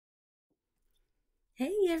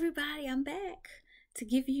Hey everybody, I'm back to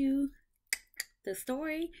give you the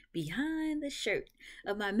story behind the shirt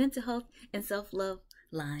of my mental health and self-love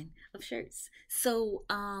line of shirts.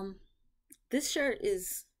 This shirt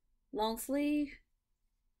is long sleeve.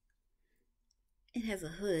 It has a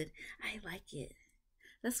hood. I like it.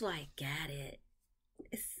 That's why I got it.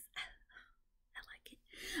 I like it.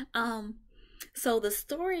 So the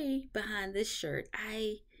story behind this shirt,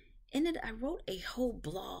 I wrote a whole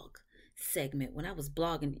blog segment when I was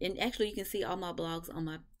blogging. And actually you can see all my blogs on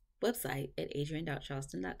my website at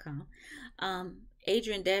adrian.charleston.com.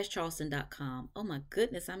 Adrian-charleston.com. Oh my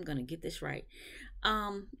goodness, I'm gonna get this right.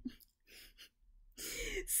 Um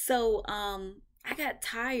I got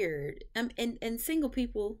tired. And single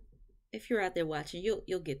people, if you're out there watching,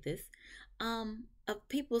 you'll get this. Of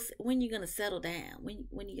people, when you're gonna settle down,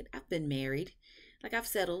 I've been married, like I've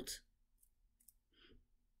settled.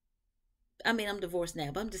 I mean, I'm divorced now,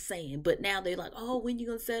 but I'm just saying. But now they're like, oh, when you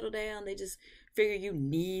gonna settle down? They just figure you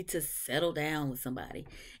need to settle down with somebody.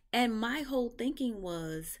 And my whole thinking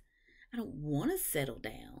was, I don't want to settle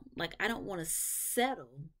down. Like I don't want to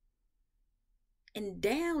settle. And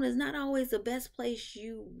down is not always the best place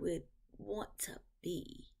you would want to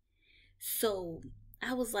be. So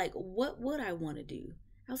I was like, what would I want to do?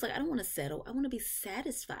 I was like, I don't want to settle. I want to be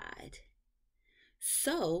satisfied.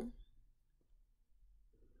 So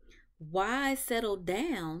why settle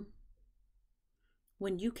down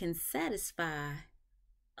when you can satisfy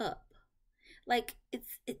up? Like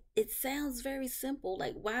it sounds very simple.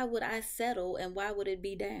 Like why would I settle and why would it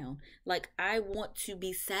be down? Like I want to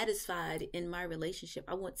be satisfied in my relationship.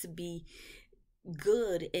 I want to be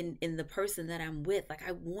good in the person that I'm with. Like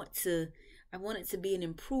I want it to be an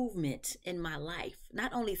improvement in my life.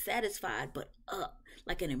 Not only satisfied but up,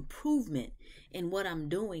 like an improvement in what I'm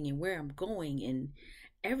doing and where I'm going and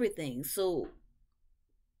everything. So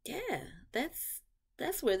yeah, that's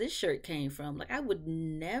where this shirt came from. Like I would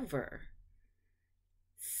never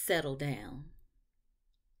settle down.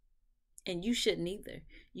 And you shouldn't either.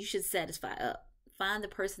 You should satisfy up. Find the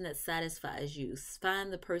person that satisfies you.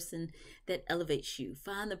 Find the person that elevates you.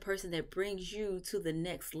 Find the person that brings you to the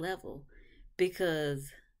next level.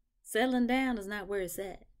 Because settling down is not where it's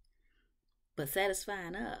at. But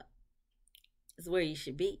satisfying up is where you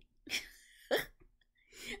should be.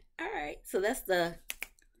 All right. So that's the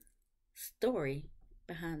story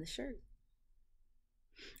behind the shirt.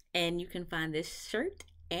 And you can find this shirt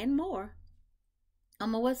and more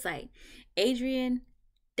on my website,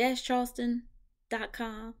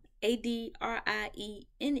 adrian-charleston.com, ADRIENNE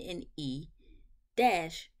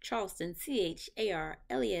Charleston,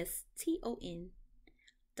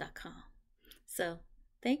 CHARLESTON.com. So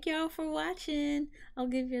thank y'all for watching. I'll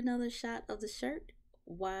give you another shot of the shirt.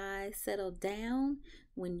 Why settle down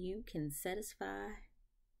when you can satisfy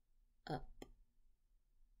up?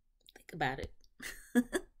 Think about it.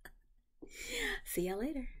 See y'all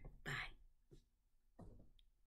later.